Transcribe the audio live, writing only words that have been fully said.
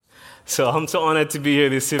So I'm so honored to be here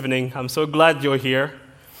this evening. I'm so glad you're here.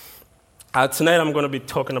 Tonight I'm going to be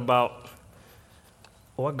talking about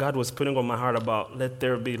what God was putting on my heart about let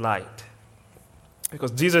there be light.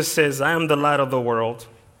 Because Jesus says, I am the light of the world.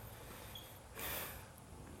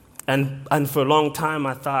 And for a long time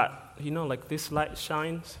I thought, like this light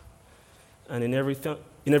shines. And in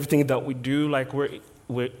everything that we do, like we're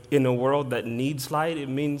in a world that needs light, it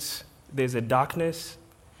means there's a darkness.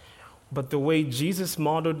 But the way Jesus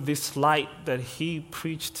modeled this light that he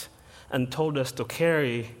preached and told us to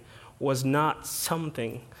carry was not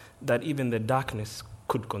something that even the darkness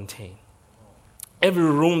could contain. Every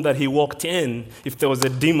room that he walked in, if there was a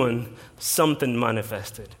demon, something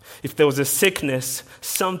manifested. If there was a sickness,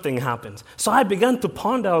 something happened. So I began to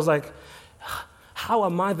ponder. I was like, how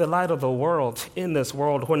am I the light of the world in this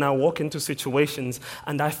world when I walk into situations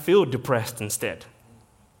and I feel depressed instead?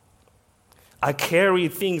 I carry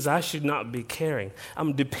things I should not be carrying.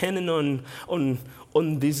 I'm depending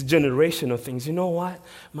on this generation of things. You know what?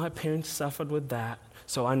 My parents suffered with that,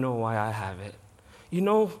 so I know why I have it.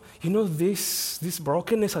 This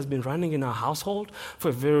brokenness has been running in our household for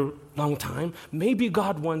a very long time. Maybe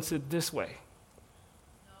God wants it this way.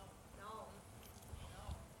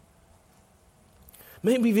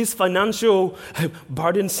 Maybe this financial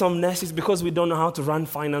burdensomeness is because we don't know how to run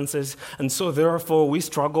finances, and so therefore we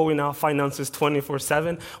struggle in our finances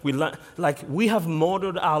 24/7. We have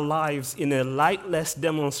modeled our lives in a lightless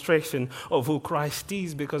demonstration of who Christ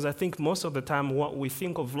is, because I think most of the time what we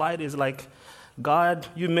think of light is like, God,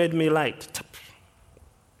 you made me light.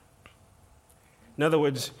 In other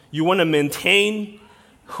words, you want to maintain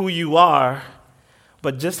who you are,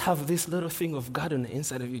 but just have this little thing of God on the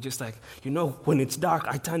inside of you, just like, when it's dark,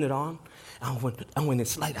 I turn it on, and when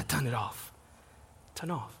it's light, I turn it off. Turn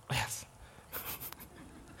off, yes.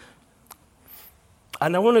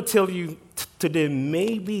 And I want to tell you today,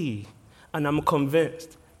 maybe, and I'm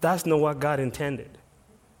convinced, that's not what God intended.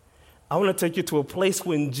 I want to take you to a place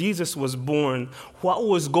when Jesus was born. What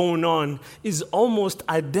was going on is almost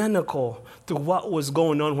identical to what was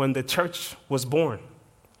going on when the church was born.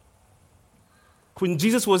 When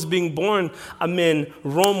Jesus was being born,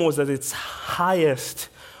 Rome was at its highest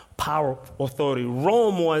power authority.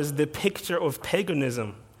 Rome was the picture of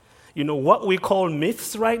paganism. What we call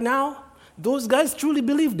myths right now, those guys truly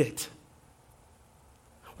believed it.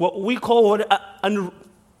 What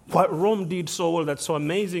Rome did so well that's so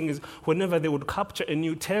amazing is whenever they would capture a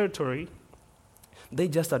new territory, they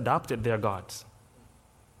just adopted their gods.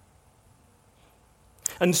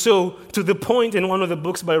 And so, to the point in one of the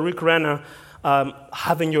books by Rick Renner,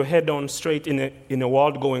 Having Your Head On Straight in a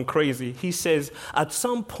World Going Crazy, he says, at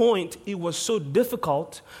some point it was so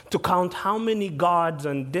difficult to count how many gods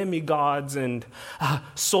and demigods and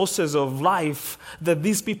sources of life that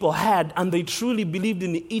these people had, and they truly believed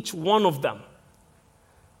in each one of them.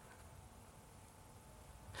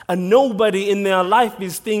 And nobody in their life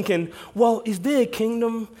is thinking, well, is there a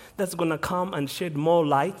kingdom that's going to come and shed more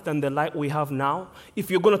light than the light we have now?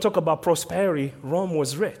 If you're going to talk about prosperity, Rome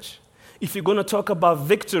was rich. If you're going to talk about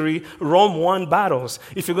victory, Rome won battles.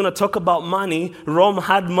 If you're going to talk about money, Rome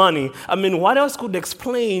had money. What else could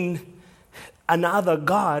explain another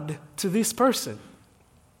god to this person?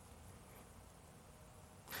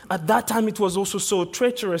 At that time, it was also so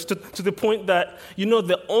treacherous to the point that,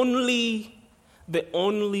 the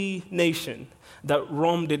only nation that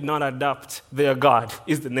Rome did not adopt their God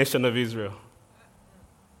is the nation of Israel.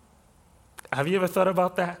 Have you ever thought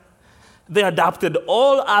about that? They adopted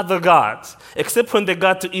all other gods, except when they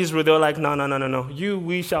got to Israel, they were like, no.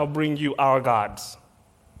 We shall bring you our gods.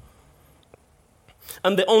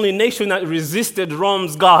 And the only nation that resisted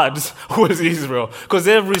Rome's gods was Israel, because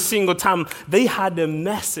every single time they had a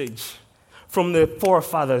message from the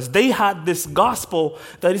forefathers. They had this gospel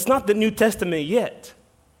that is not the New Testament yet.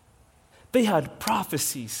 They had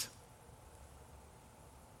prophecies.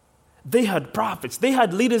 They had prophets. They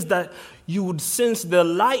had leaders that you would sense the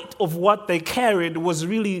light of what they carried was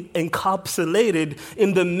really encapsulated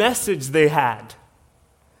in the message they had.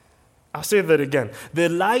 I'll say that again. The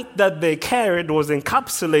light that they carried was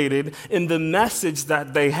encapsulated in the message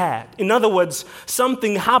that they had. In other words,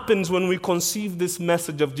 something happens when we conceive this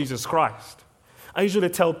message of Jesus Christ. I usually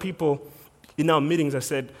tell people in our meetings, I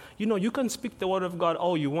said, you can speak the word of God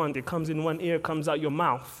all you want. It comes in one ear, comes out your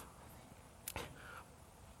mouth.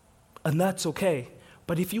 And that's okay.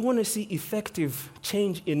 But if you want to see effective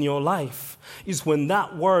change in your life, is when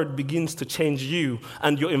that word begins to change you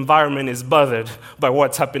and your environment is bothered by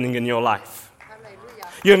what's happening in your life.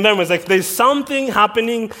 You remember, it's like there's something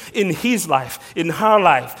happening in his life, in her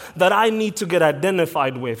life, that I need to get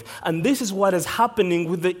identified with. And this is what is happening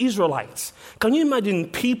with the Israelites. Can you imagine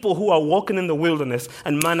people who are walking in the wilderness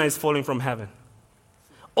and manna is falling from heaven?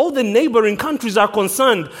 All the neighboring countries are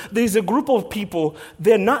concerned. There's a group of people,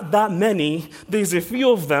 they're not that many, there's a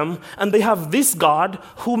few of them, and they have this God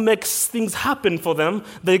who makes things happen for them.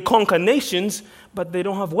 They conquer nations, but they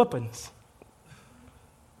don't have weapons.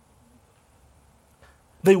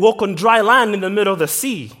 They walk on dry land in the middle of the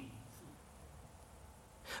sea.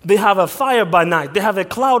 They have a fire by night. They have a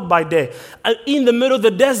cloud by day. In the middle of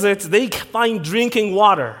the desert, they find drinking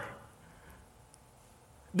water.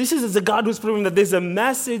 This is the God who's proving that there's a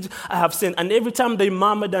message I have sent. And every time they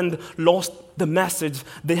murmured and lost the message,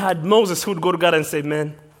 they had Moses who would go to God and say,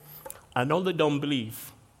 man, I know they don't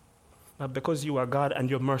believe, but because you are God and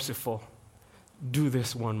you're merciful, do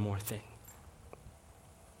this one more thing.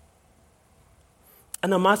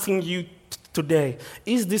 And I'm asking you today,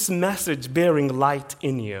 is this message bearing light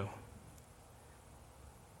in you?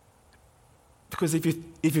 Because if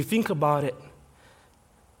you think about it,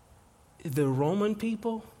 the Roman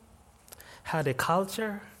people had a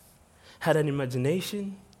culture, had an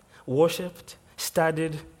imagination, worshipped,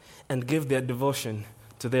 studied, and gave their devotion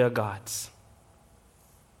to their gods.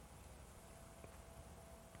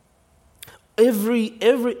 Every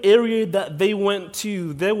area that they went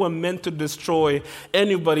to, they were meant to destroy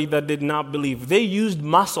anybody that did not believe. They used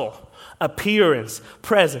muscle, appearance,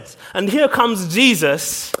 presence. And here comes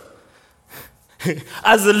Jesus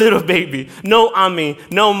as a little baby. No army,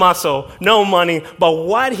 no muscle, no money. But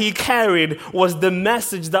what he carried was the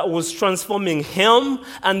message that was transforming him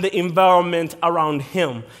and the environment around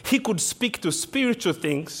him. He could speak to spiritual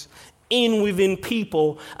things within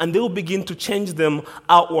people, and they will begin to change them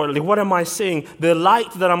outwardly. What am I saying? The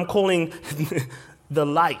light that I'm calling the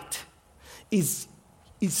light is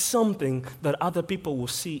something that other people will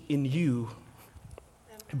see in you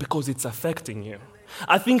because it's affecting you.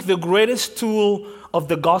 I think the greatest tool of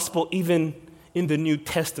the gospel, even in the New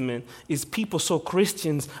Testament, is people saw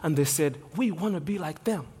Christians and they said, we want to be like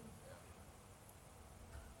them.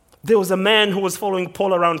 There was a man who was following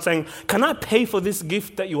Paul around saying, can I pay for this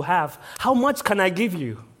gift that you have? How much can I give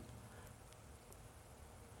you?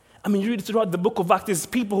 I mean, you read throughout the book of Acts, there's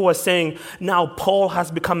people who are saying, now Paul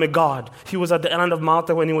has become a god. He was at the island of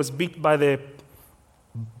Malta when he was beat by the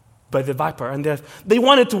viper, and they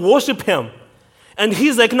wanted to worship him. And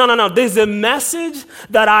he's like, no, there's a message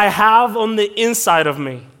that I have on the inside of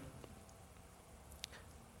me.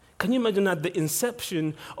 Can you imagine at the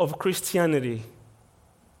inception of Christianity,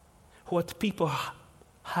 what people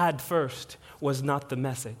had first was not the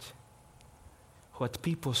message. What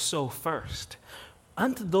people saw first.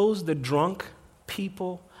 Aren't those the drunk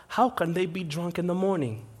people? How can they be drunk in the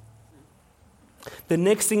morning? The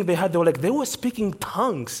next thing they had, they were speaking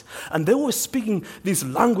tongues. And they were speaking these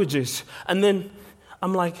languages. And then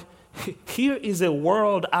I'm like, here is a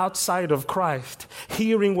world outside of Christ,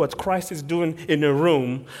 hearing what Christ is doing in a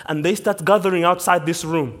room. And they start gathering outside this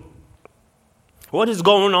room. What is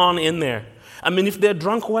going on in there? I mean, if they're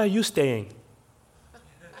drunk, where are you staying?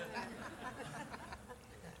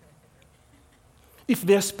 If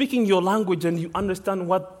they're speaking your language and you understand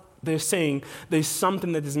what they're saying, there's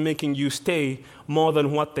something that is making you stay more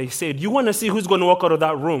than what they said. You want to see who's going to walk out of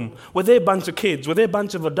that room. Were they a bunch of kids? Were they a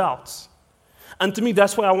bunch of adults? And to me,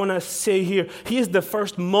 that's why I want to say here, here's the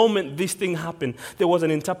first moment this thing happened. There was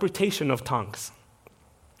an interpretation of tongues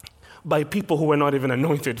by people who were not even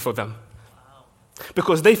anointed for them.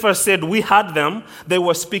 Because they first said, we had them, they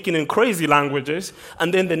were speaking in crazy languages,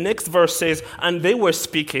 and then the next verse says, and they were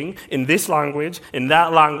speaking in this language, in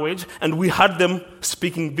that language, and we had them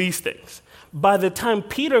speaking these things. By the time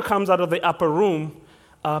Peter comes out of the upper room,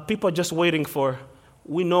 people are just waiting for,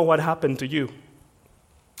 we know what happened to you,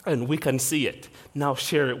 and we can see it. Now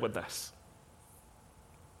share it with us.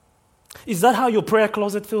 Is that how your prayer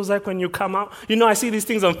closet feels like when you come out? You know, I see these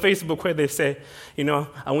things on Facebook where they say,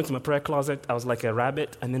 I went to my prayer closet, I was like a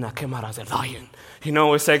rabbit, and then I came out as a lion.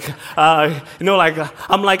 It's like,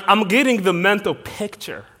 I'm getting the mental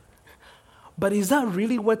picture. But is that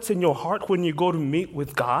really what's in your heart when you go to meet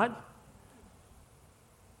with God?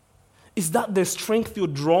 Is that the strength you're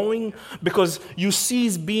drawing? Because you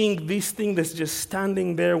cease being this thing that's just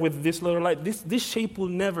standing there with this little light. This shape will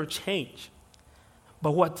never change.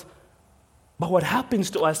 But what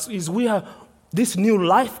happens to us is this new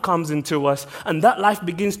life comes into us, and that life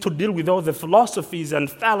begins to deal with all the philosophies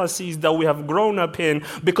and fallacies that we have grown up in.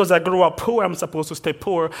 Because I grew up poor, I'm supposed to stay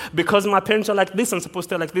poor. Because my parents are like this, I'm supposed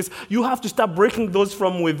to stay like this. You have to start breaking those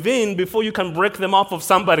from within before you can break them off of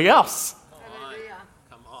somebody else.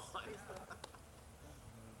 Come on.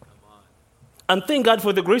 And thank God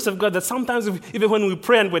for the grace of God that sometimes even when we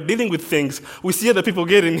pray and we're dealing with things, we see other people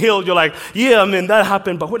getting healed. You're like, yeah, that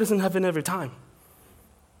happened, but what doesn't happen every time?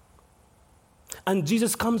 And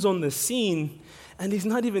Jesus comes on the scene, and he's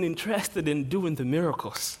not even interested in doing the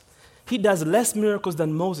miracles. He does less miracles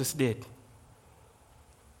than Moses did.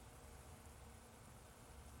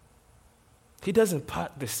 He doesn't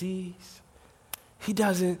part the seas. He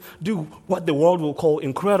doesn't do what the world will call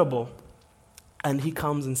incredible. And he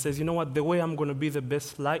comes and says, you know what, the way I'm going to be the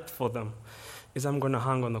best light for them is I'm going to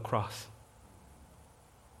hang on the cross.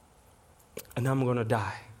 And I'm going to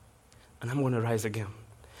die. And I'm going to rise again.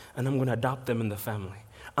 And I'm going to adopt them in the family.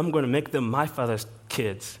 I'm going to make them my father's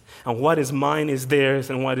kids. And what is mine is theirs,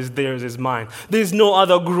 and what is theirs is mine. There's no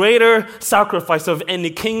other greater sacrifice of any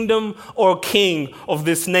kingdom or king of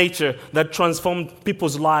this nature that transformed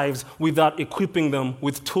people's lives without equipping them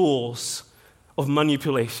with tools of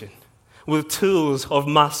manipulation, with tools of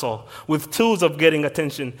muscle, with tools of getting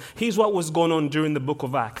attention. Here's what was going on during the book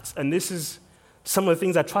of Acts. And this is some of the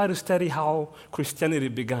things I try to study how Christianity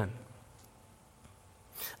began.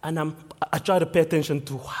 And I try to pay attention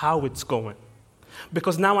to how it's going.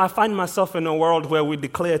 Because now I find myself in a world where we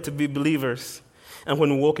declare to be believers, and when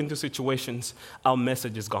we walk into situations, our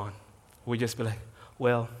message is gone. We just be like,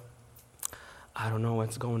 well, I don't know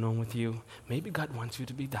what's going on with you. Maybe God wants you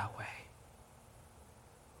to be that way.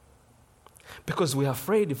 Because we're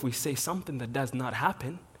afraid if we say something that does not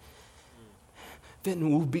happen, then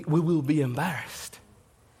we will be embarrassed.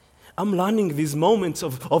 I'm learning these moments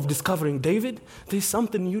of discovering, David, there's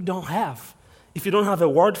something you don't have. If you don't have a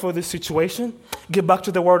word for this situation, get back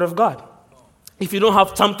to the word of God. If you don't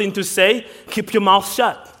have something to say, keep your mouth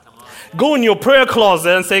shut. Go in your prayer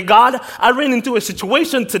closet and say, God, I ran into a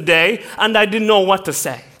situation today and I didn't know what to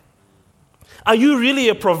say. Are you really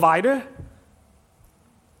a provider?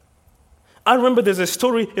 I remember there's a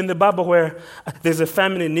story in the Bible where there's a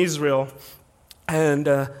famine in Israel, and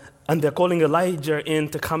they're calling Elijah in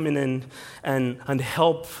to come in and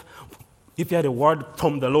help if he had a word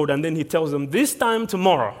from the Lord. And then he tells them, this time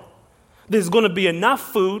tomorrow, there's going to be enough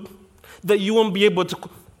food that you won't be able to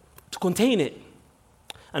contain it.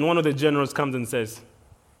 And one of the generals comes and says,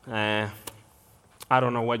 I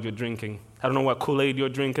don't know what you're drinking. I don't know what Kool-Aid you're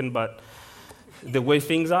drinking, but the way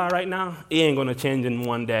things are right now, it ain't going to change in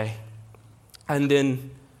one day. And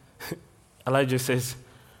then Elijah says,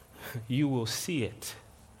 you will see it,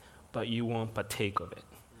 but you won't partake of it.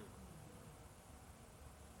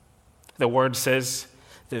 The word says,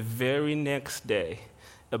 the very next day,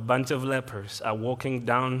 a bunch of lepers are walking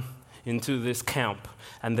down into this camp,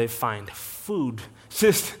 and they find food.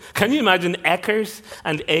 Just, can you imagine acres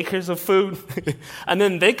and acres of food? And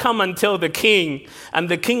then they come and tell the king, and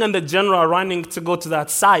the king and the general are running to go to that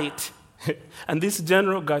site. And this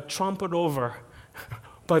general got trampled over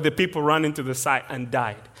by the people running to the site and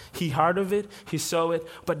died. He heard of it, he saw it,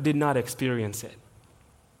 but did not experience it.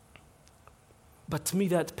 But to me,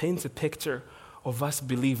 that paints a picture of us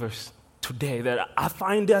believers today, that I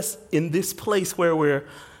find us in this place where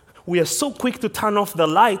we are so quick to turn off the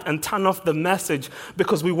light and turn off the message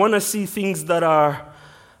because we want to see things that are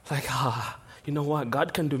like, you know what,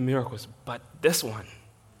 God can do miracles, but this one.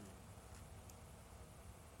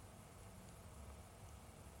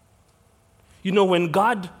 You know, when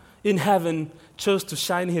God in heaven chose to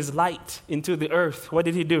shine his light into the earth, what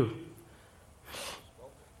did he do?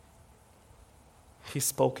 He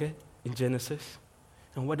spoke it in Genesis.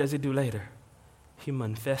 And what does he do later? He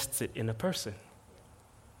manifests it in a person.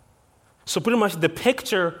 So pretty much the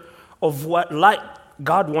picture of what light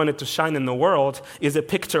God wanted to shine in the world is a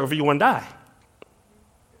picture of you and I.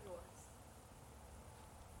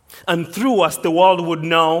 And through us, the world would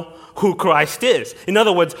know who Christ is. In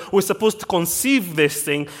other words, we're supposed to conceive this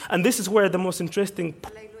thing, and this is where the most interesting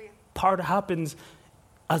part happens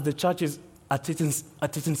as the church is at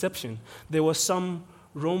its inception. There were some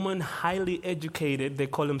Roman highly educated, they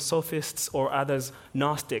call them sophists or others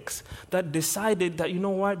Gnostics, that decided that, you know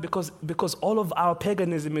what, because all of our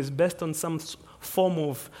paganism is based on some form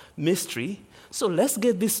of mystery, so let's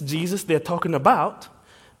get this Jesus they're talking about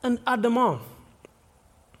and add them on.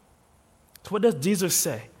 So what does Jesus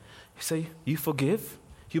say? He say, you forgive,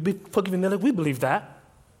 you be forgiven. They're like, we believe that.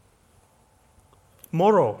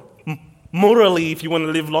 Morally, if you want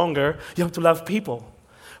to live longer, you have to love people.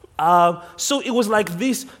 So it was like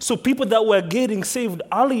this. So people that were getting saved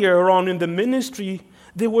earlier on in the ministry,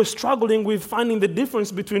 they were struggling with finding the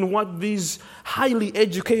difference between what these highly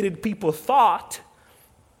educated people thought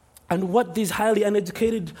and what these highly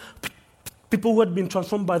uneducated people who had been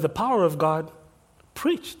transformed by the power of God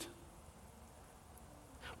preached.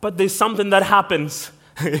 But there's something that happens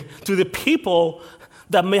to the people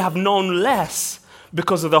that may have known less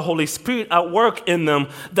because of the Holy Spirit at work in them,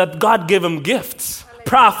 that God gave them gifts,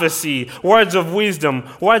 prophecy, words of wisdom,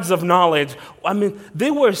 words of knowledge. I mean,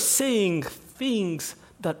 they were saying things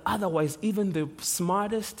that otherwise even the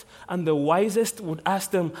smartest and the wisest would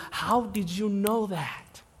ask them, how did you know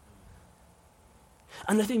that?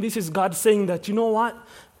 And I think this is God saying that, you know what?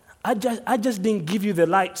 I just didn't give you the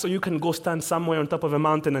light so you can go stand somewhere on top of a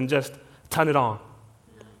mountain and just turn it on.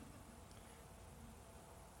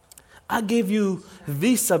 I gave you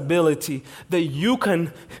this ability that you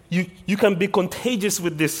can be contagious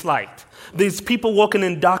with this light. There's people walking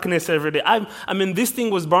in darkness every day. I mean, this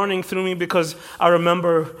thing was burning through me because I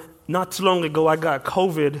remember not too long ago I got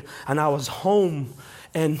COVID and I was home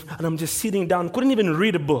and I'm just sitting down, couldn't even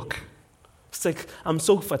read a book. It's like I'm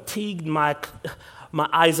so fatigued, my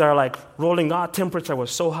eyes are like rolling out, temperature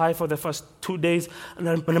was so high for the first 2 days. And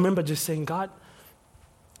I remember just saying, God,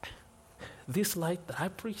 this light that I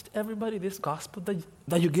preached to everybody, this gospel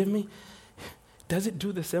that you give me, does it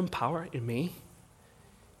do the same power in me?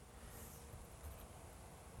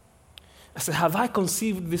 I said, have I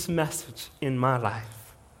conceived this message in my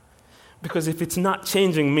life? Because if it's not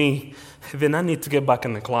changing me, then I need to get back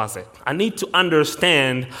in the closet. I need to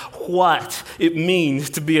understand what it means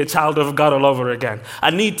to be a child of God all over again.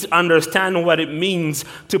 I need to understand what it means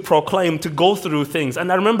to proclaim, to go through things.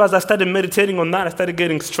 And I remember as I started meditating on that, I started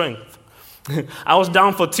getting strength. I was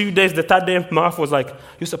down for 2 days. The third day, my wife was like,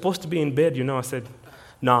 you're supposed to be in bed, you know. I said,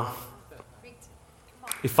 no.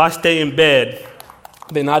 If I stay in bed,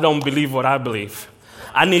 then I don't believe what I believe.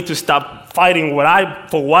 I need to stop fighting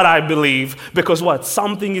for what I believe because what?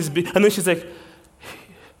 Something is big. And then she's like,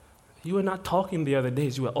 you were not talking the other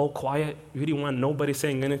days. You were all quiet. You didn't want nobody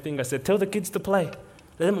saying anything. I said, tell the kids to play.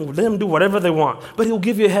 Let them do whatever they want. But he'll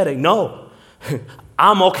give you a headache. No,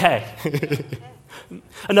 I'm okay.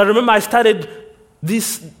 And I remember I started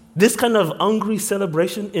this kind of hungry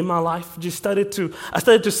celebration in my life. I started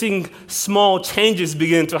to seeing small changes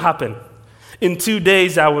begin to happen. In 2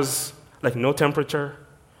 days, I was like no temperature,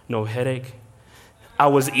 no headache. I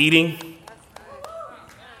was eating.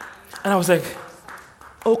 And I was like,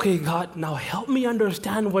 okay, God, now help me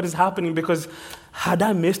understand what is happening because had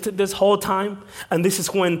I missed it this whole time? And this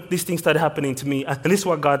is when these things started happening to me. And this is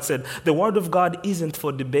what God said. The word of God isn't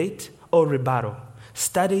for debate or rebuttal.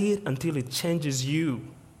 Study it until it changes you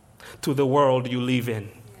to the world you live in.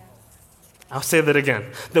 I'll say that again.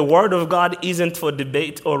 The word of God isn't for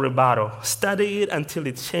debate or rebuttal. Study it until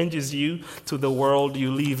it changes you to the world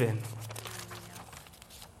you live in.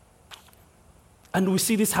 And we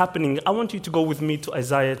see this happening. I want you to go with me to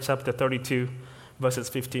Isaiah chapter 32, verses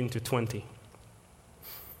 15 to 20.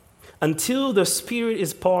 Until the Spirit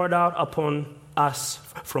is poured out upon us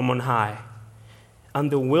from on high,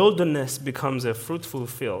 and the wilderness becomes a fruitful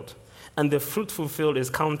field, and the fruitful field is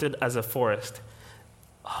counted as a forest.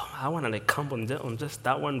 Oh, I want to camp on just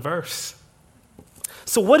that one verse.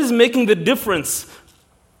 So what is making the difference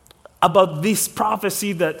about this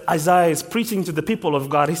prophecy that Isaiah is preaching to the people of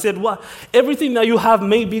God? He said, what? Everything that you have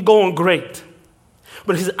may be going great.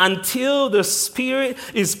 But he said, until the Spirit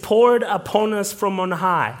is poured upon us from on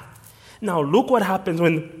high. Now, look what happens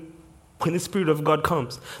when the Spirit of God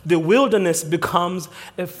comes. The wilderness becomes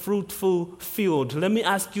a fruitful field. Let me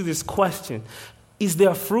ask you this question. Is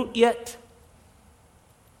there fruit yet?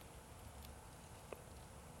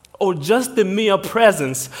 Or just the mere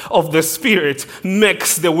presence of the Spirit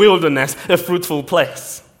makes the wilderness a fruitful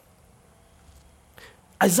place?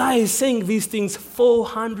 Isaiah is saying these things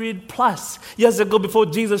 400 plus years ago before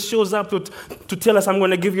Jesus shows up to tell us, I'm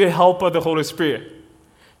going to give you a helper, the Holy Spirit.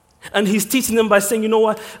 And he's teaching them by saying, you know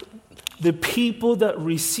what? The people that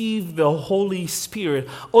receive the Holy Spirit,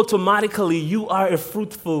 automatically you are a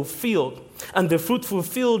fruitful field. And the fruitful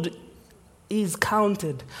field is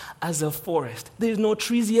counted as a forest. There's no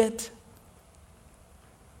trees yet.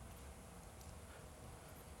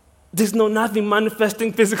 There's nothing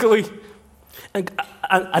manifesting physically. And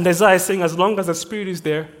Isaiah is saying, as long as the Spirit is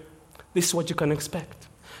there, this is what you can expect.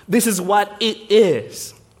 This is what it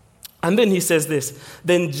is. And then he says this,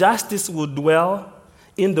 then justice will dwell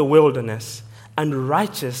in the wilderness, and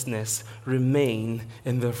righteousness remain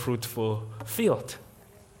in the fruitful field.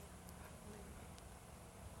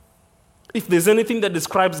 If there's anything that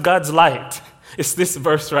describes God's light, it's this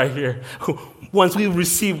verse right here. Once we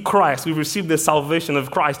receive Christ, we receive the salvation of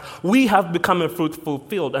Christ, we have become a fruitful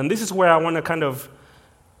field. And this is where I want to kind of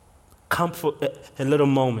come for a little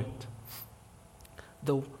moment.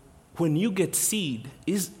 When you get seed,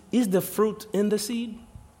 is the fruit in the seed?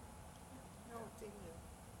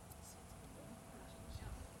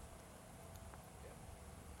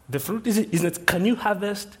 The fruit, isn't it? Can you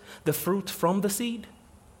harvest the fruit from the seed?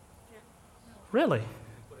 Really?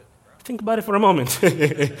 Think about it for a moment.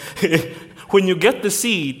 When you get the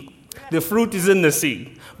seed, the fruit is in the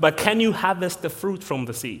seed. But can you harvest the fruit from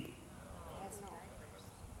the seed?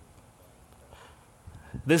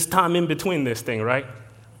 This time in between this thing, right?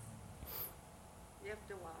 You have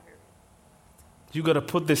to water. You got to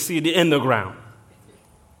put the seed in the ground.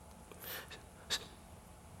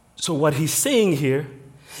 So what he's saying here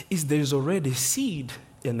is there's already seed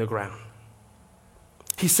in the ground.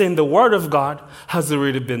 He's saying the word of God has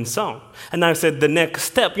already been sown. And I said the next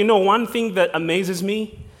step, one thing that amazes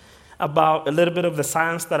me about a little bit of the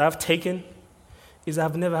science that I've taken is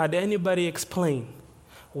I've never had anybody explain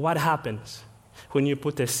what happens when you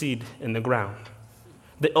put a seed in the ground.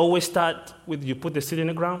 They always start with you put the seed in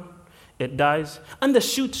the ground, it dies, and the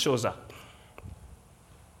shoot shows up.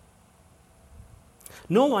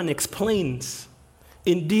 No one explains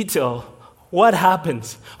in detail what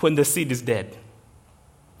happens when the seed is dead.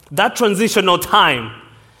 That transitional time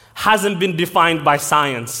hasn't been defined by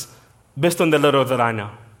science based on the little that I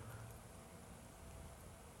know.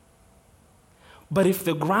 But if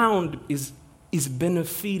the ground is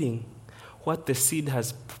benefiting what the seed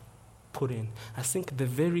has put in, I think the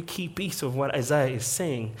very key piece of what Isaiah is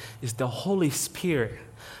saying is the Holy Spirit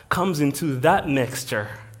comes into that mixture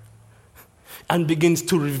and begins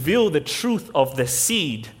to reveal the truth of the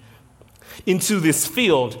seed into this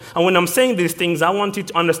field. And when I'm saying these things, I want you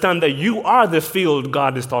to understand that you are the field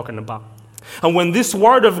God is talking about. And when this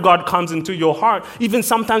word of God comes into your heart, even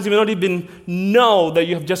sometimes you may not even know that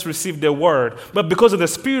you have just received the word. But because of the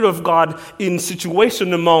Spirit of God in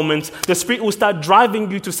situational moments, the Spirit will start driving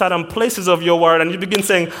you to certain places of your word. And you begin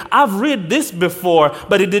saying, I've read this before,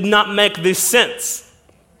 but it did not make this sense.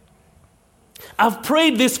 I've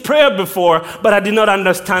prayed this prayer before, but I did not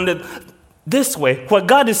understand it this way. What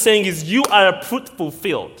God is saying is you are a fruitful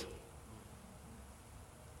field.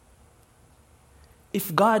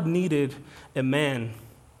 If God needed a man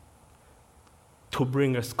to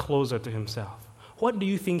bring us closer to himself, what do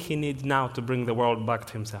you think he needs now to bring the world back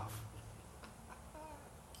to himself?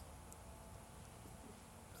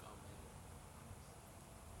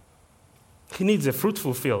 He needs a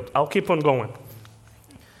fruitful field. I'll keep on going.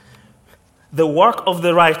 The work of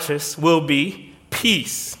the righteous will be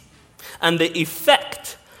peace, and the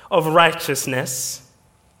effect of righteousness,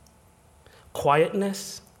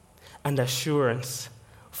 quietness, and assurance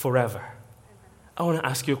forever. I want to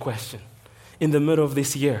ask you a question. In the middle of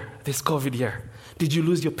this year, this COVID year, did you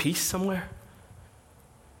lose your peace somewhere?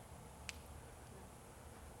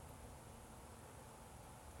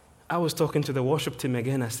 I was talking to the worship team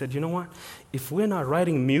again. I said, you know what? If we're not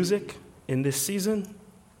writing music in this season,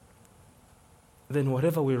 then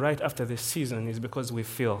whatever we write after this season is because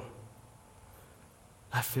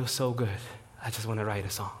I feel so good. I just want to write a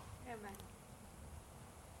song.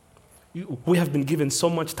 We have been given so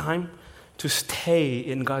much time to stay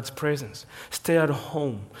in God's presence, stay at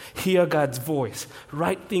home, hear God's voice,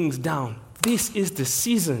 write things down. This is the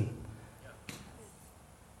season.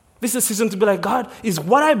 This is a season to be like, God, is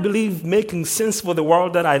what I believe making sense for the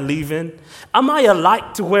world that I live in? Am I a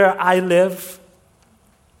light to where I live?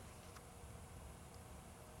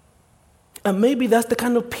 And maybe that's the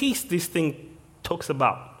kind of peace this thing talks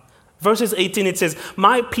about. Verses 18, it says,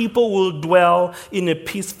 my people will dwell in a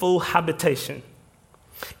peaceful habitation,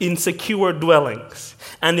 in secure dwellings,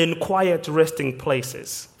 and in quiet resting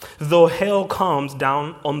places. Though hail comes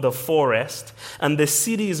down on the forest, and the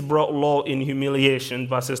city is brought low in humiliation.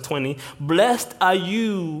 Verses 20, blessed are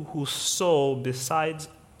you who sow beside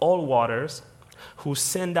all waters, who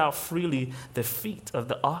send out freely the feet of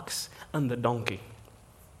the ox and the donkey.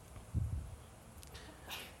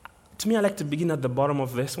 To me, I like to begin at the bottom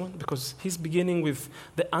of this one because he's beginning with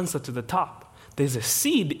the answer to the top. There's a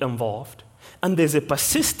seed involved, and there's a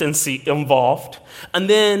persistency involved, and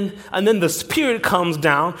then the Spirit comes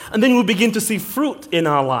down, and then we begin to see fruit in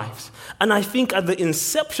our lives. And I think at the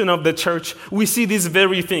inception of the church, we see these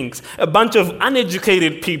very things. A bunch of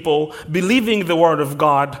uneducated people believing the word of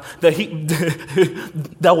God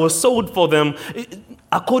that was sold for them.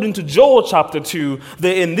 According to Joel chapter 2,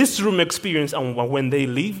 they're in this room experience, and when they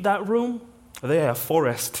leave that room, they are a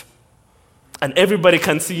forest. And everybody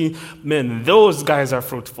can see, man, those guys are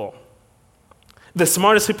fruitful. The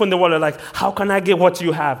smartest people in the world are like, how can I get what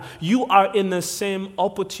you have? You are in the same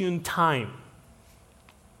opportune time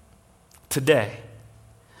today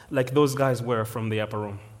like those guys were from the upper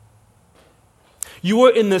room. You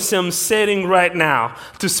are in the same setting right now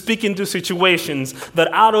to speak into situations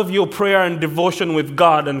that out of your prayer and devotion with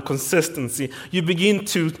God and consistency, you begin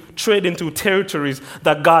to tread into territories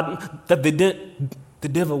that the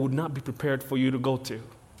devil would not be prepared for you to go to.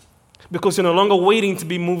 Because you're no longer waiting to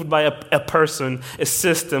be moved by a person, a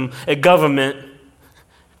system, a government.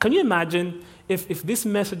 Can you imagine if this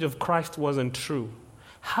message of Christ wasn't true?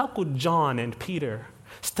 How could John and Peter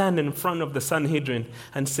stand in front of the Sanhedrin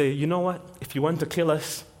and say, you know what, if you want to kill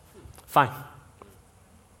us, fine.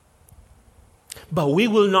 But we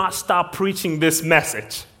will not stop preaching this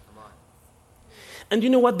message. And you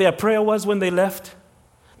know what their prayer was when they left?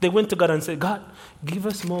 They went to God and said, God, give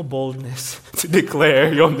us more boldness to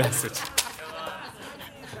declare your message.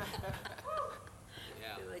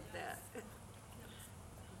 Like that.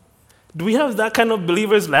 Do we have that kind of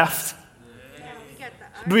believers left? Yeah, we got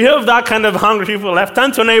the Do we have that kind of hungry people left?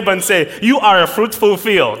 Turn to a neighbor and say, you are a fruitful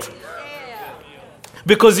field yeah.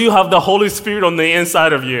 because you have the Holy Spirit on the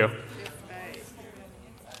inside of you.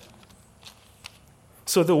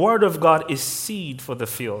 So the Word of God is seed for the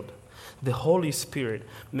field. The Holy Spirit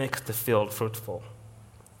makes the field fruitful.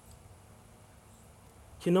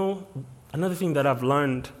 You know, another thing that I've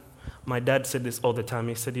learned, my dad said this all the time.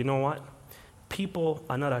 He said, you know what? People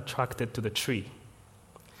are not attracted to the tree.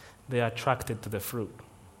 They are attracted to the fruit.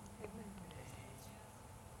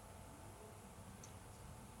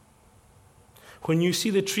 When you see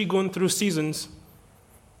the tree going through seasons,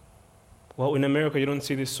 well, in America, you don't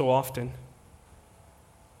see this so often.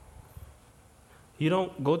 You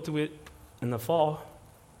don't go to it in the fall.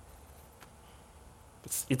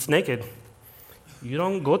 It's naked. You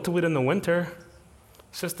don't go to it in the winter.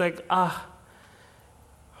 It's just like,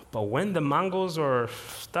 But when the mangoes or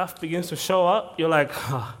stuff begins to show up, you're like,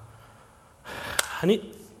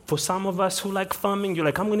 for some of us who like farming, you're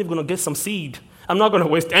like, I'm going to get some seed. I'm not going to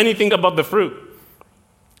waste anything about the fruit.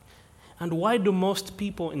 And why do most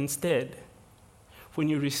people instead, when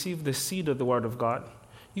you receive the seed of the Word of God,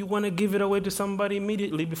 you want to give it away to somebody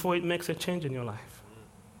immediately before it makes a change in your life?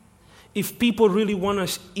 If people really want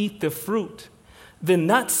to eat the fruit, then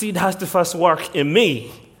that seed has to first work in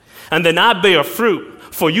me. And then I bear fruit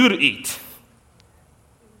for you to eat.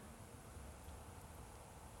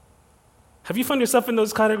 Have you found yourself in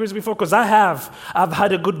those categories before? Because I have. I've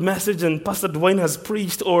had a good message and Pastor Dwayne has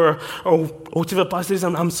preached or whichever pastor is,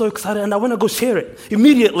 and I'm so excited and I want to go share it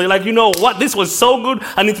immediately. Like, you know what? This was so good.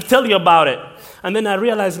 I need to tell you about it. And then I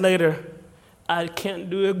realized later, I can't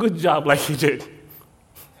do a good job like you did.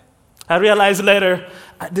 I realized later,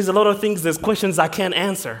 there's a lot of things, there's questions I can't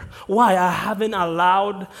answer. Why? I haven't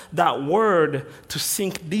allowed that word to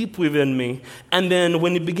sink deep within me. And then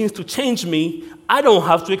when it begins to change me, I don't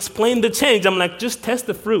have to explain the change. I'm like, just test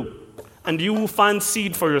the fruit, and you will find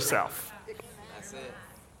seed for yourself. That's it.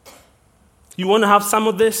 You want to have some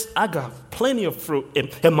of this? I got plenty of fruit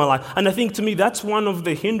in my life. And I think to me, that's one of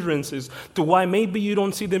the hindrances to why maybe you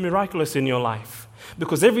don't see the miraculous in your life.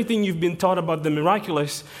 Because everything you've been taught about the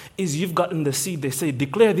miraculous is you've gotten the seed. They say,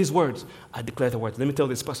 declare these words. I declare the words. Let me tell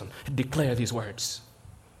this person, declare these words.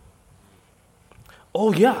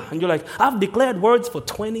 Oh, yeah. And you're like, I've declared words for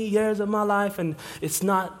 20 years of my life, and it's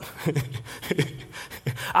not.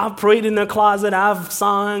 I've prayed in the closet. I've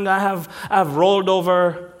sung. I've rolled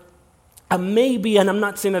over. And maybe, and I'm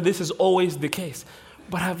not saying that this is always the case,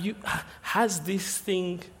 but has this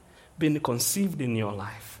thing been conceived in your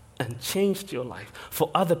life and changed your life for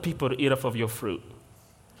other people to eat off of your fruit?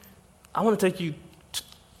 I want to take you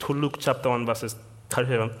to Luke chapter 1, verses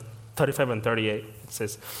 35 and 38. It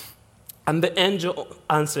says, and the angel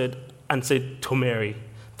answered and said to Mary,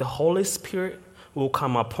 the Holy Spirit will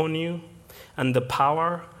come upon you, and the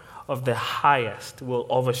power of the Highest will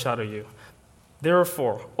overshadow you.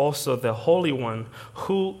 Therefore, also the Holy One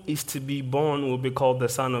who is to be born will be called the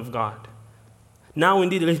Son of God. Now,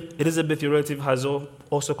 indeed, Elizabeth, your relative, has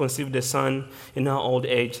also conceived a son in her old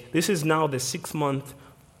age. This is now the 6th month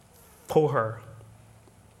for her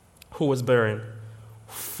who was barren.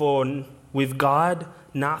 For with God,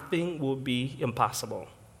 nothing will be impossible.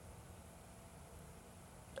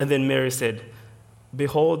 And then Mary said,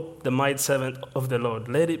 behold, the maidservant of the Lord,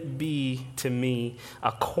 let it be to me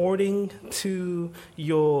according to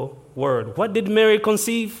your word. What did Mary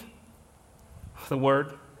conceive? The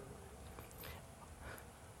word.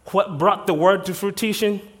 What brought the word to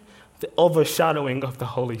fruition? The overshadowing of the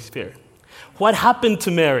Holy Spirit. What happened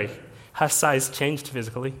to Mary? Her size changed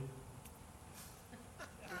physically.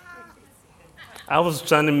 I was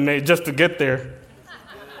trying to make just to get there.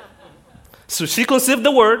 So she conceived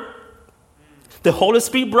the word. The Holy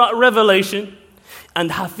Spirit brought revelation,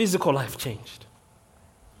 and her physical life changed.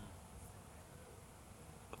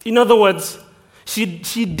 In other words, she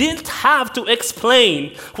didn't have to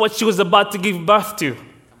explain what she was about to give birth to.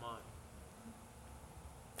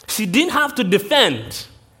 She didn't have to defend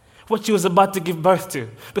what she was about to give birth to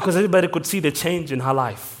because everybody could see the change in her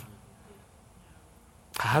life.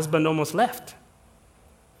 Her husband almost left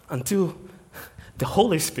until the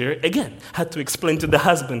Holy Spirit, again, had to explain to the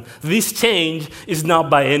husband, this change is not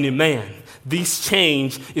by any man. This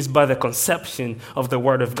change is by the conception of the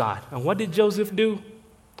Word of God. And what did Joseph do?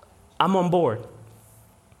 I'm on board.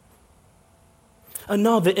 And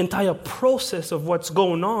now the entire process of what's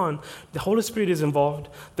going on, the Holy Spirit is involved,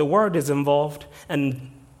 the Word is involved,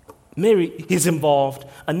 and Mary is involved,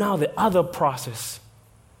 and now the other process.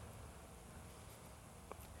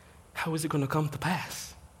 How is it going to come to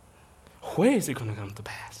pass? Where is it going to come to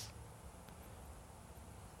pass?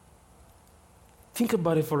 Think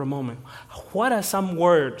about it for a moment. What are some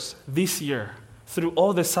words this year, through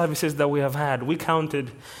all the services that we have had? We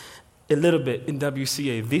counted a little bit in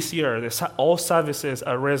WCA. This year, all services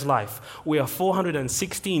at Res Life, we are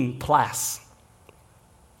 416 plus.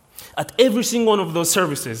 At every single one of those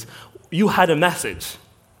services, you had a message.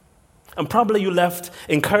 And probably you left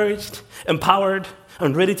encouraged, empowered,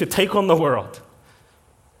 and ready to take on the world.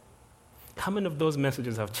 How many of those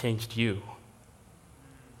messages have changed you?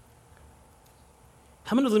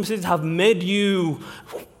 How many of those messages have made you,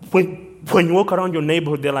 when you walk around your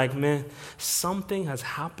neighborhood, they're like, man, something has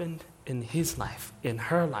happened in his life, in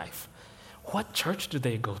her life. What church do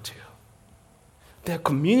they go to? Their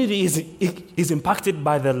community is impacted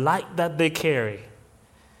by the light that they carry.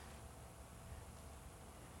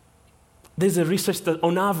 There's a research that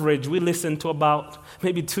on average we listen to about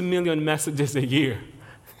maybe 2 million messages a year.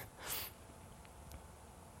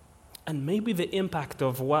 And maybe the impact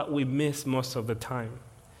of what we miss most of the time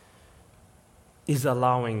is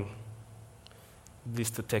allowing this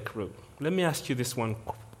to take root. Let me ask you this one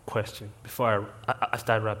question before I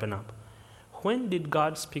start wrapping up. When did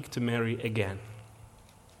God speak to Mary again?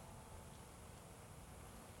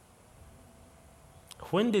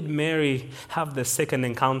 When did Mary have the second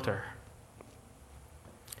encounter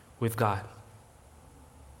with God?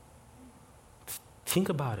 Think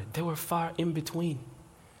about it. They were far in between.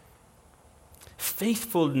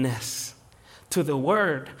 Faithfulness to the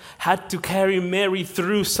Word had to carry Mary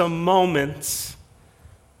through some moments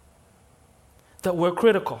that were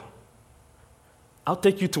critical. I'll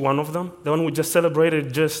take you to one of them, the one we just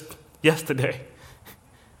celebrated just yesterday.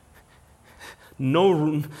 No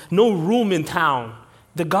room in town.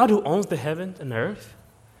 The God who owns the heavens and earth?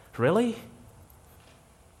 Really?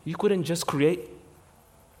 You couldn't just create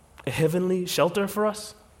a heavenly shelter for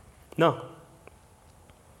us? No.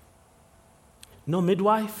 No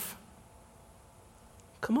midwife?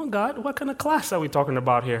 Come on, God, what kind of class are we talking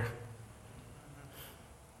about here?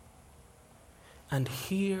 And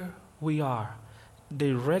here we are,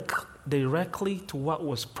 directly to what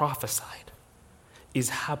was prophesied is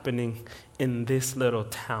happening in this little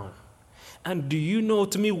town. And do you know,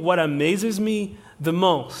 to me, what amazes me the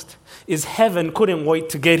most is heaven couldn't wait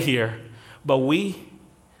to get here, but we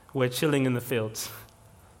were chilling in the fields.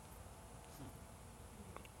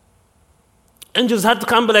 Angels had to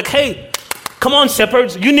come and be like, hey, come on,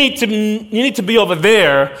 shepherds, you need to be over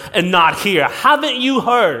there and not here. Haven't you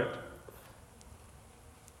heard?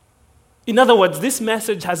 In other words, this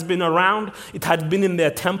message has been around. It had been in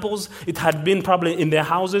their temples. It had been probably in their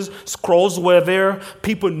houses. Scrolls were there.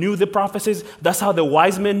 People knew the prophecies. That's how the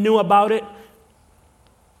wise men knew about it.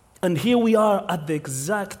 And here we are at the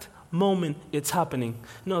exact moment it's happening.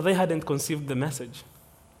 No, they hadn't conceived the message.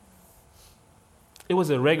 It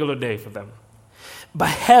was a regular day for them. But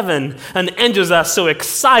heaven and angels are so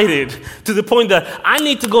excited to the point that I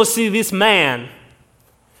need to go see this man.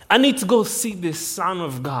 I need to go see this Son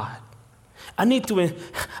of God.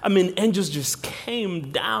 Angels just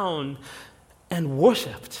came down and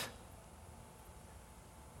worshiped.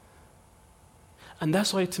 And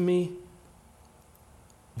that's why, to me,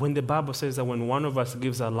 when the Bible says that when one of us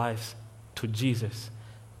gives our lives to Jesus,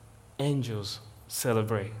 angels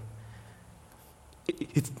celebrate.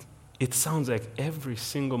 It sounds like every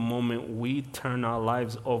single moment we turn our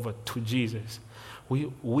lives over to Jesus,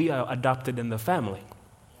 we are adopted in the family.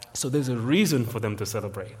 So there's a reason for them to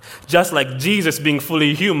celebrate. Just like Jesus, being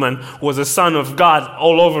fully human, was a son of God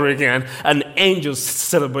all over again, and angels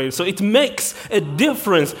celebrate. So it makes a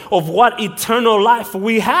difference of what eternal life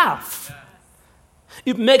we have.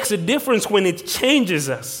 It makes a difference when it changes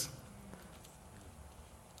us.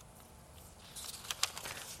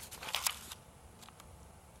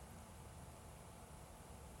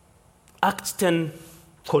 Acts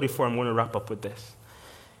 10:44, I'm going to wrap up with this.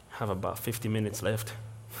 I have about 50 minutes left.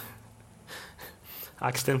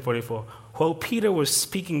 Acts 10:44. While Peter was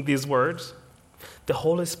speaking these words, the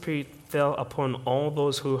Holy Spirit fell upon all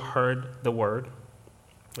those who heard the word.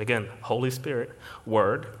 Again, Holy Spirit,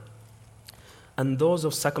 word. And those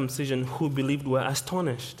of circumcision who believed were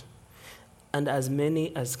astonished. And as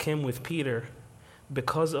many as came with Peter,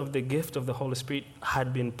 because of the gift of the Holy Spirit,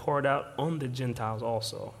 had been poured out on the Gentiles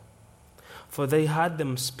also. For they had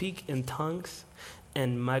them speak in tongues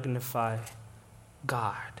and magnify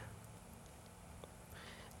God.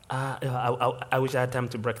 I wish I had time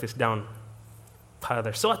to break this down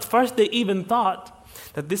further. So at first they even thought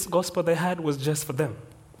that this gospel they had was just for them.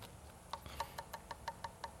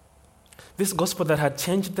 This gospel that had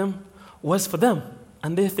changed them was for them.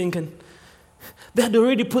 And they're thinking, they had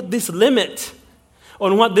already put this limit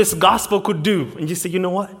on what this gospel could do. And you say, you know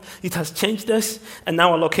what? It has changed us and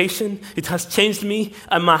our location. It has changed me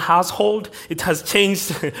and my household. It has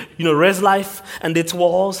changed, Res Life and its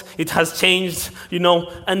walls. It has changed,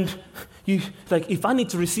 and you, like, if I need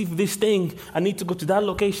to receive this thing, I need to go to that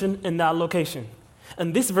location and that location.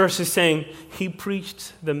 And this verse is saying he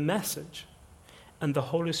preached the message and the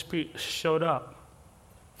Holy Spirit showed up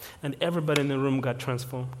and everybody in the room got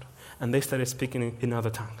transformed and they started speaking in other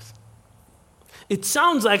tongues. It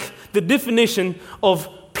sounds like the definition of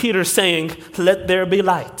Peter saying, let there be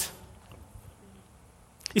light.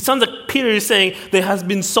 It sounds like Peter is saying there has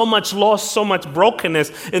been so much loss, so much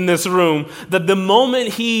brokenness in this room that the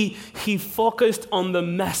moment he focused on the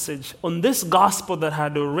message, on this gospel that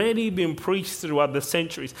had already been preached throughout the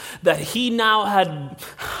centuries, that he now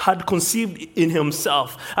had conceived in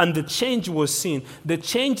himself, and the change was seen. The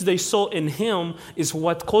change they saw in him is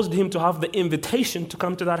what caused him to have the invitation to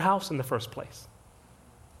come to that house in the first place.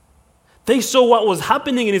 They saw what was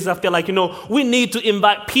happening in his life. They're like, we need to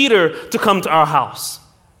invite Peter to come to our house.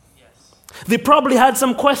 They probably had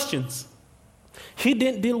some questions. He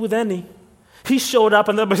didn't deal with any. He showed up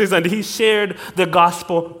and he shared the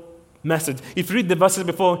gospel message. If you read the verses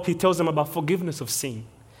before, he tells them about forgiveness of sin.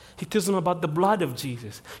 He tells them about the blood of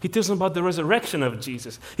Jesus. He tells them about the resurrection of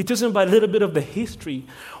Jesus. He tells them about a little bit of the history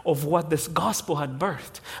of what this gospel had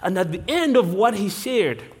birthed. And at the end of what he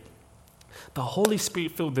shared, the Holy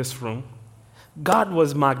Spirit filled this room. God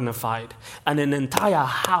was magnified, and an entire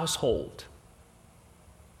household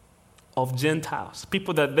of Gentiles,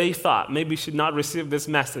 people that they thought maybe should not receive this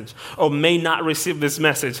message or may not receive this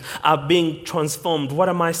message, are being transformed. What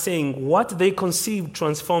am I saying? What they conceived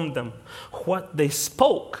transformed them. What they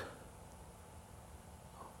spoke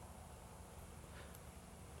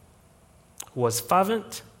was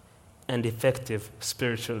fervent and effective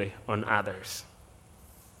spiritually on others.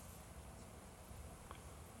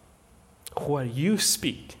 What you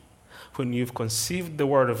speak when you've conceived the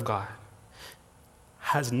word of God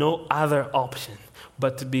has no other option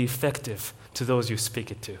but to be effective to those you speak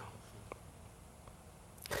it to.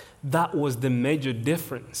 That was the major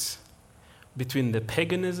difference between the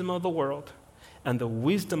paganism of the world and the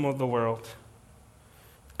wisdom of the world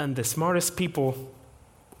and the smartest people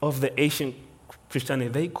of the ancient Christianity.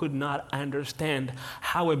 They could not understand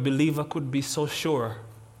how a believer could be so sure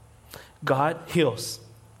God heals.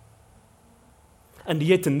 And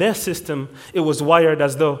yet in their system, it was wired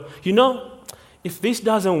as though, if this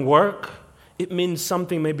doesn't work, it means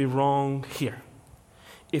something may be wrong here.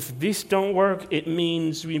 If this don't work, it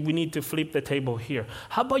means we need to flip the table here.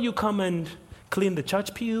 How about you come and clean the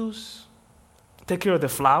church pews? Take care of the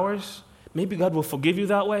flowers? Maybe God will forgive you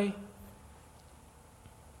that way.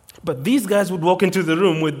 But these guys would walk into the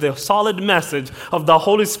room with the solid message of the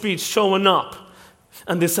Holy Spirit showing up.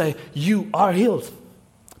 And they say, you are healed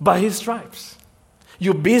by his stripes.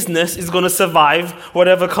 Your business is going to survive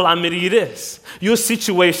whatever calamity it is. Your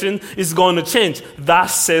situation is going to change.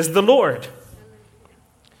 Thus says the Lord.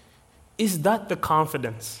 Is that the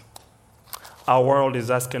confidence our world is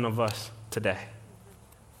asking of us today?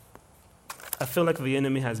 I feel like the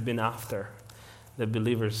enemy has been after the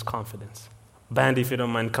believer's confidence. Band, if you don't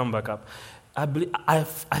mind, come back up. I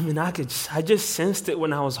just sensed it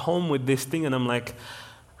when I was home with this thing, and I'm like,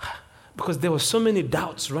 because there were so many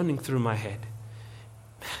doubts running through my head.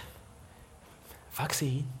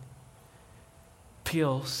 Vaccine,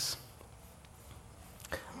 pills,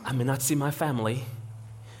 I may not see my family.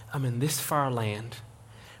 I'm in this far land.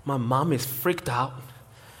 My mom is freaked out.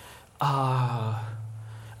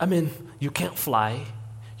 You can't fly.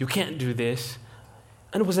 You can't do this.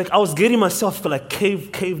 And it was like I was getting myself like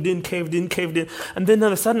caved in. And then all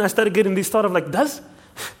of a sudden I started getting this thought of like,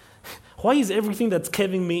 why is everything that's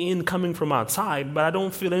caving me in coming from outside, but I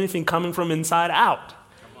don't feel anything coming from inside out?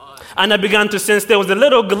 And I began to sense there was a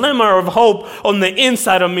little glimmer of hope on the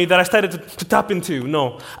inside of me that I started to tap into.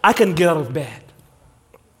 No, I can get out of bed.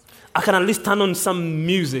 I can at least turn on some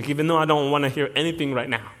music, even though I don't want to hear anything right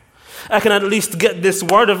now. I can at least get this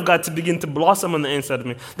word of God to begin to blossom on the inside of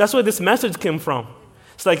me. That's where this message came from.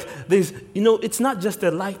 It's like, it's not just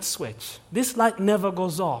a light switch. This light never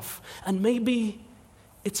goes off. And maybe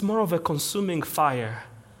it's more of a consuming fire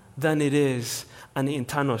than it is an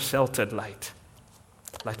internal sheltered light.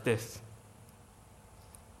 Like this.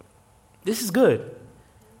 This is good.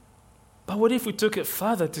 But what if we took it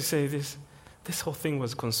further to say this whole thing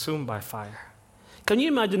was consumed by fire? Can you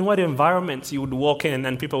imagine what environments you would walk in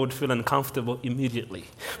and people would feel uncomfortable immediately?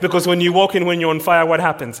 Because when you walk in when you're on fire, what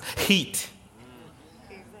happens? Heat.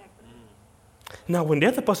 Now, when the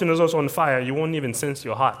other person is also on fire, you won't even sense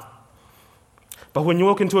you're hot. But when you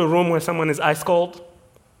walk into a room where someone is ice cold,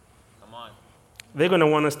 they're going to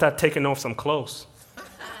want to start taking off some clothes.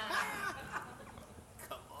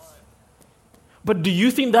 But do you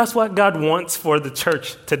think that's what God wants for the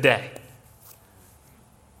church today?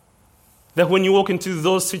 That when you walk into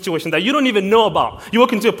those situations that you don't even know about, you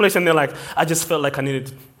walk into a place and they're like, I just felt like I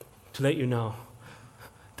needed to let you know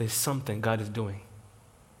there's something God is doing.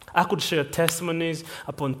 I could share testimonies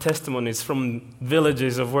upon testimonies from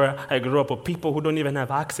villages of where I grew up, of people who don't even have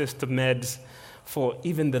access to meds for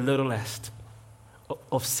even the littlest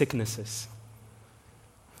of sicknesses.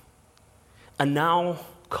 And now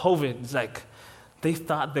COVID is like, they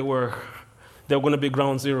thought they were going to be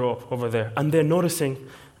ground zero over there. And they're noticing,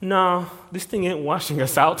 no, this thing ain't washing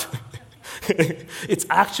us out. It's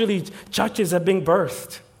actually, churches are being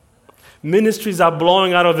birthed. Ministries are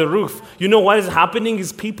blowing out of the roof. You know what is happening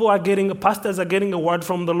is pastors are getting a word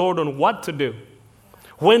from the Lord on what to do,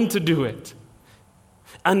 when to do it.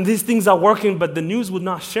 And these things are working, but the news would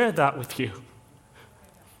not share that with you.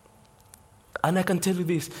 And I can tell you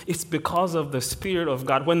this, it's because of the Spirit of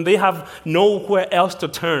God. When they have nowhere else to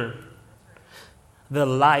turn, the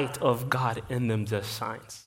light of God in them just shines.